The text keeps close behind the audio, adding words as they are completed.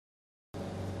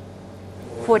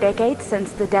4 decades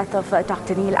since the death of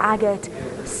Dr. Neil Aggett,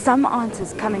 some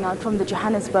answers coming out from the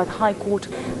Johannesburg High Court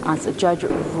as a judge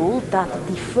ruled that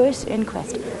the first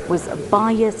inquest was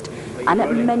biased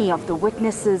and many of the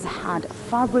witnesses had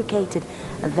fabricated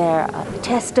their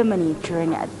testimony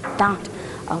during that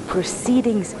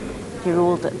proceedings. He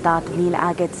ruled that Neil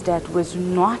Aggett's death was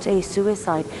not a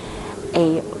suicide,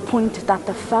 a point that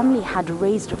the family had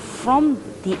raised from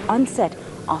the onset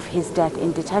of his death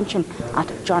in detention at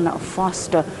John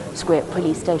Vorster Square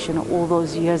Police Station all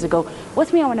those years ago.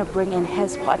 With me, I want to bring in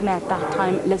his partner at that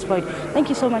time, Liz Floyd. Thank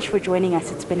you so much for joining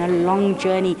us. It's been a long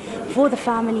journey for the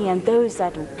family and those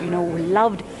that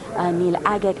loved Neil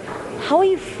Aggett. How are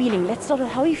you feeling? Let's start with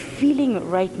how are you feeling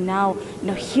right now?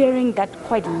 Hearing that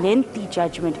quite lengthy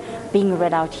judgment being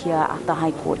read out here at the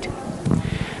High Court.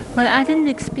 Well, I didn't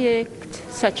expect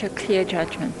such a clear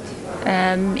judgment.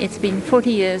 It's been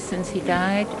 40 years since he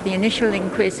died. The initial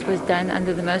inquest was done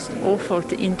under the most awful,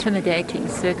 intimidating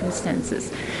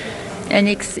circumstances and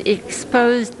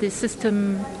exposed the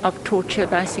system of torture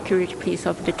by security police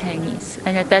of detainees.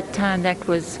 And at that time, that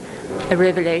was a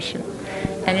revelation.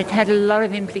 And it had a lot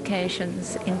of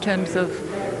implications in terms of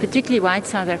particularly white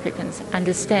South Africans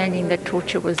understanding that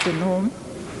torture was the norm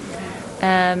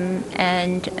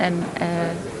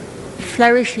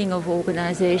flourishing of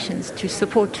organizations to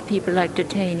support people like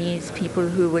detainees, people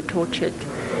who were tortured,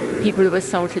 people who were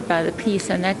assaulted by the police,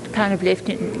 and that kind of led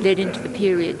into the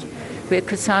period where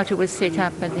COSATU was set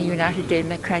up and the United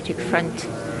Democratic Front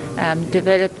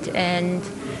developed and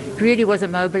really was a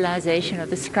mobilization of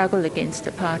the struggle against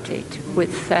apartheid,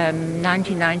 with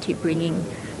 1990 bringing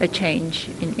a change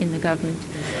in the government.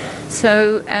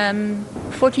 So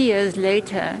 40 years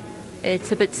later,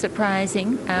 it's a bit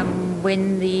surprising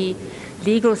when the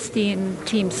legal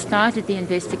team started the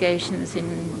investigations in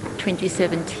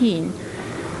 2017.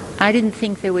 I didn't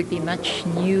think there would be much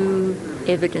new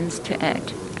evidence to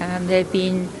add. They've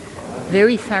been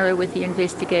very thorough with the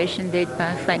investigation led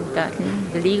by Frank Dutton.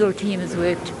 The legal team has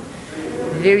worked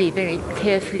very, very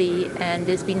carefully, and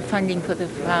there's been funding from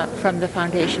the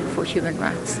Foundation for Human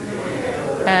Rights.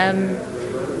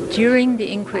 During the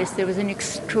inquest, there was an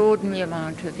extraordinary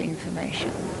amount of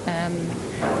information.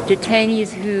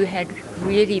 Detainees who had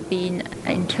really been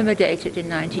intimidated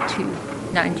in 82,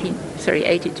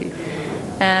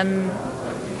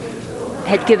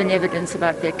 had given evidence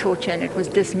about their torture, and it was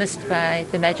dismissed by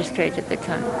the magistrate at the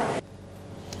time.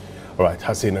 All right,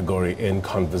 Hasina Gori in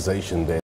conversation there.